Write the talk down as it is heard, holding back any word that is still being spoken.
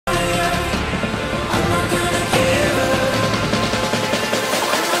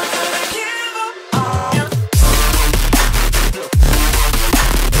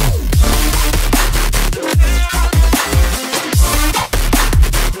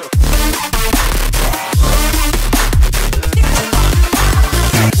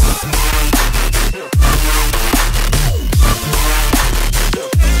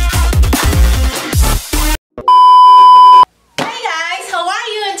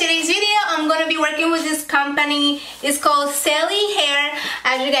working with this company. It's called CELIE Hair,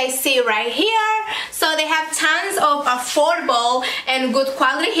 as you guys see right here. So they have tons of affordable and good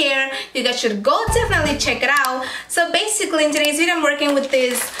quality hair. You guys should go definitely check it out. So basically in today's video I'm working with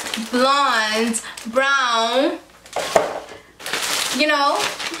this blonde, brown, you know,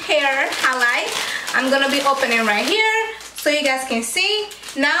 hair highlight. I'm gonna be opening right here so you guys can see.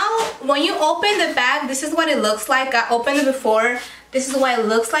 Now when you open the bag, this is what it looks like. I opened it before. This is why it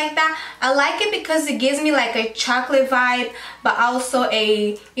looks like that. I like it because it gives me like a chocolate vibe, but also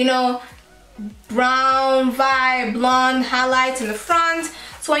a, you know, brown vibe, blonde highlights in the front.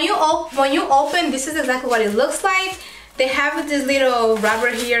 So when you open, this is exactly what it looks like. They have this little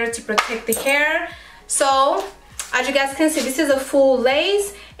rubber here to protect the hair. So as you guys can see, this is a full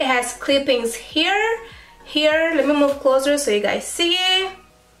lace. It has clippings here. Let me move closer so you guys see it.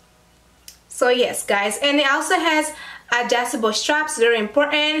 So yes guys, and it also has adjustable straps, very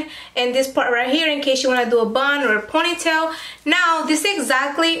important. And this part right here in case you want to do a bun or a ponytail. Now this is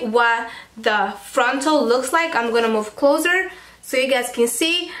exactly what the frontal looks like. I'm gonna move closer so you guys can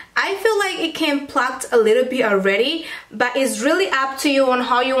see. I feel like it can plucked a little bit already, but it's really up to you on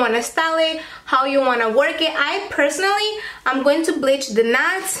how you want to style it, how you want to work it. I personally, I'm going to bleach the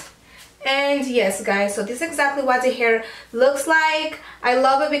knots. And yes guys, so this is exactly what the hair looks like. I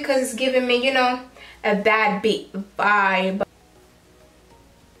love it because it's giving me, you know, a bad beat vibe.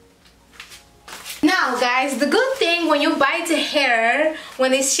 Now guys, the good thing when you buy the hair, when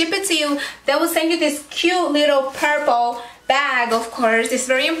they ship it to you, they will send you this cute little purple bag. Of course, it's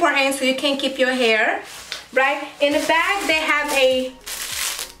very important so you can keep your hair right. In the bag they have a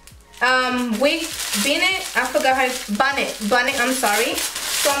wig bonnet. I forgot how it's bonnet, I'm sorry.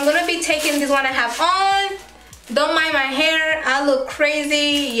 So I'm gonna be taking this one I have on. Don't mind my hair, I look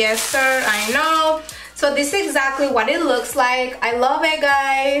crazy. Yes sir, I know. So this is exactly what it looks like. I love it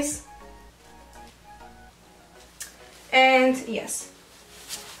guys. And yes,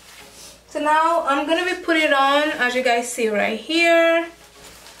 so now I'm gonna be putting it on, as you guys see right here.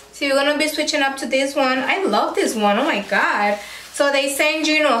 So you're gonna be switching up to this one. I love this one, oh my god. So they send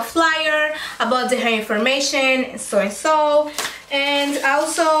you, you know, a flyer about the hair information and so. And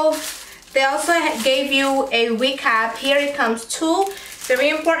also they also gave you a wig cap. Here it comes too, very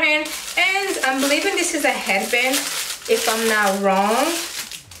important. And I'm believing this is a headband if I'm not wrong.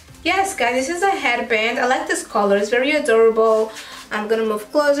 Yes guys, this is a headband. I like this color, it's very adorable. I'm gonna move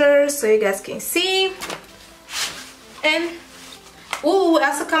closer so you guys can see. And ooh, it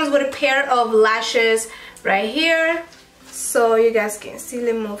also comes with a pair of lashes right here so you guys can see.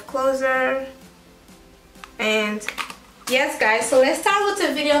 Let me move closer. And yes guys, so let's start with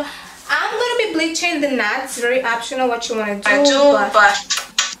the video. I'm gonna be bleaching the knots, very optional what you want to do,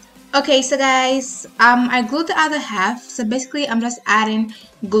 but okay, so guys, I glued the other half. So basically I'm just adding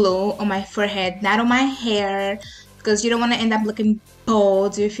glue on my forehead, not on my hair, because you don't want to end up looking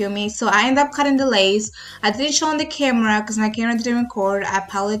bald, you feel me? So I end up cutting the lace. I didn't show on the camera because my camera didn't record. I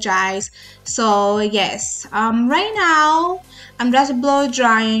apologize. So yes, right now I'm just blow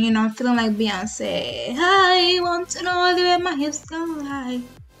drying, you know, I'm feeling like Beyoncé. I want to know the way my hips go high.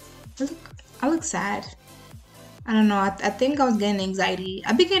 I look sad. I don't know, I think I was getting anxiety.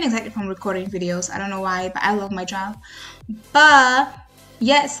 I've been getting anxiety from recording videos. I don't know why, but I love my job. But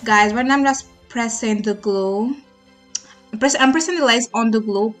yes guys, right now I'm just pressing the glue. I'm pressing the lace on the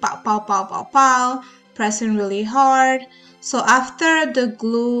glue. Pow, pow, pow, pow, pow. Pressing really hard. So after the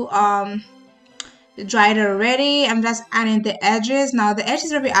glue dried already, I'm just adding the edges. Now the edge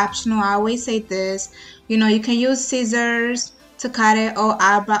is very optional. I always say this. You know, you can use scissors to cut it or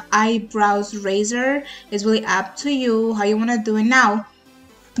eyebrows razor. Is really up to you how you want to do it. Now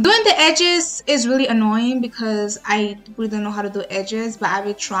doing the edges is really annoying because I really don't know how to do edges, but I'll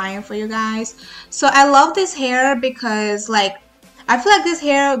be trying for you guys. So I love this hair because like I feel like this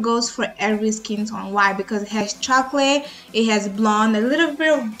hair goes for every skin tone. Why? Because it has chocolate, it has blonde, a little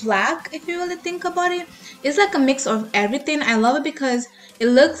bit of black. If you really think about it, it's like a mix of everything. I love it because it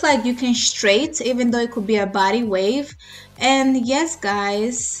looks like you can straight even though it could be a body wave. And yes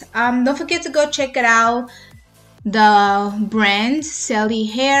guys, don't forget to go check it out, the brand CELIE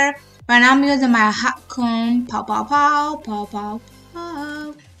Hair. Right now I'm using my hot comb. Pow, pow, pow, pow, pow,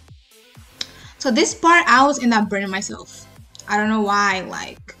 pow. So this part I was end up burning myself. I don't know why,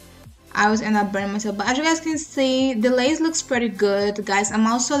 like I was end up burning myself. But as you guys can see, the lace looks pretty good guys. I'm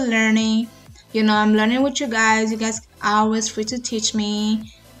also learning, you know, I'm learning with you guys. You guys are always free to teach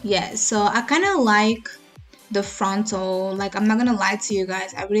me. Yeah, so I kind of like the frontal. Like, I'm not gonna lie to you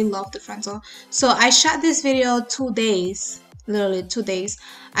guys, I really love the frontal. So I shot this video 2 days, literally 2 days.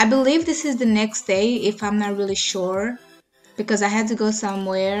 I believe this is the next day, if I'm not really sure, because I had to go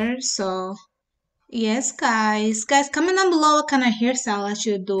somewhere. So Yes, guys, comment down below what kind of hairstyle I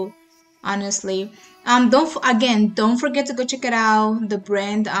should do. Honestly, don't forget to go check it out. The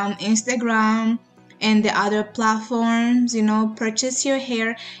brand Instagram and the other platforms. You know, purchase your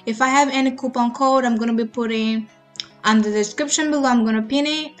hair. If I have any coupon code, I'm gonna be putting on the description below. I'm gonna pin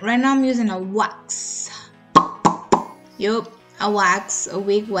it. Right now, I'm using a wax. Yup, a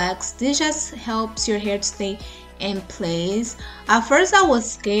wig wax. This just helps your hair to stay in place. At first I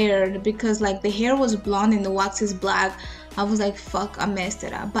was scared because like the hair was blonde and the wax is black. I was like, fuck, I messed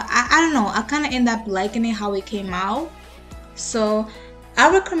it up. But I don't know, I kind of end up liking it how it came out. So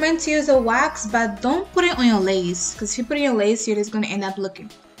I recommend to use a wax, but don't put it on your lace, because if you put it on your lace, you're just gonna end up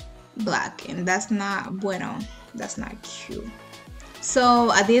looking black, and that's not bueno. That's not cute. So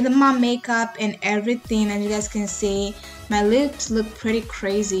I did my makeup and everything, and you guys can see my lips look pretty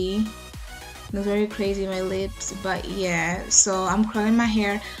crazy. Look very crazy, my lips. But yeah, so I'm curling my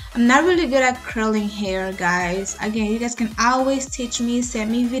hair. I'm not really good at curling hair, guys. Again, you guys can always teach me, send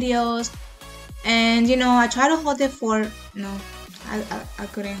me videos, and you know, I try to hold it for I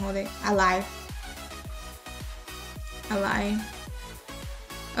couldn't hold it. I lied.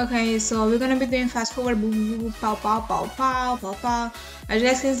 Okay, so we're gonna be doing fast forward. Boo, boo, boo, pow, pow, pow, pow, pow, pow. As you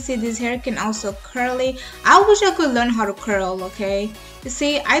guys can see, this hair can also curly. I wish I could learn how to curl, okay? You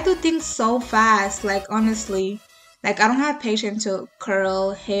see, I do things so fast, like honestly. Like I don't have patience to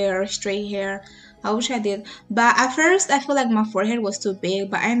curl hair, straight hair. I wish I did. But at first, I feel like my forehead was too big,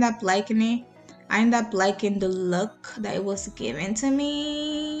 but I ended up liking it. I ended up liking the look that it was given to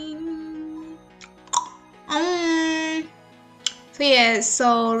me. So yeah,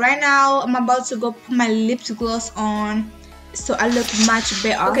 so right now I'm about to go put my lip gloss on so I look much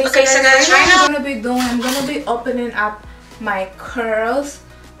better. Okay, so guys, right now I'm gonna be opening up my curls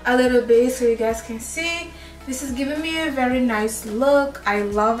a little bit so you guys can see. This is giving me a very nice look. I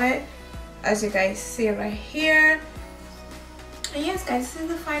love it, as you guys see right here. And yes, guys, this is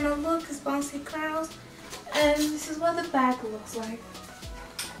the final look. It's bouncy curls, and this is what the back looks like,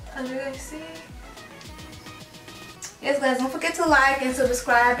 as you guys see. Yes, guys, don't forget to like and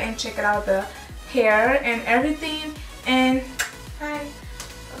subscribe and check out the hair and everything. And bye.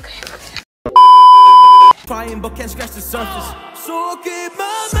 Okay. Crying but can't scratch the surface. So keep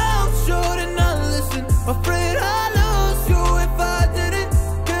my mouth shut and not listen. Afraid I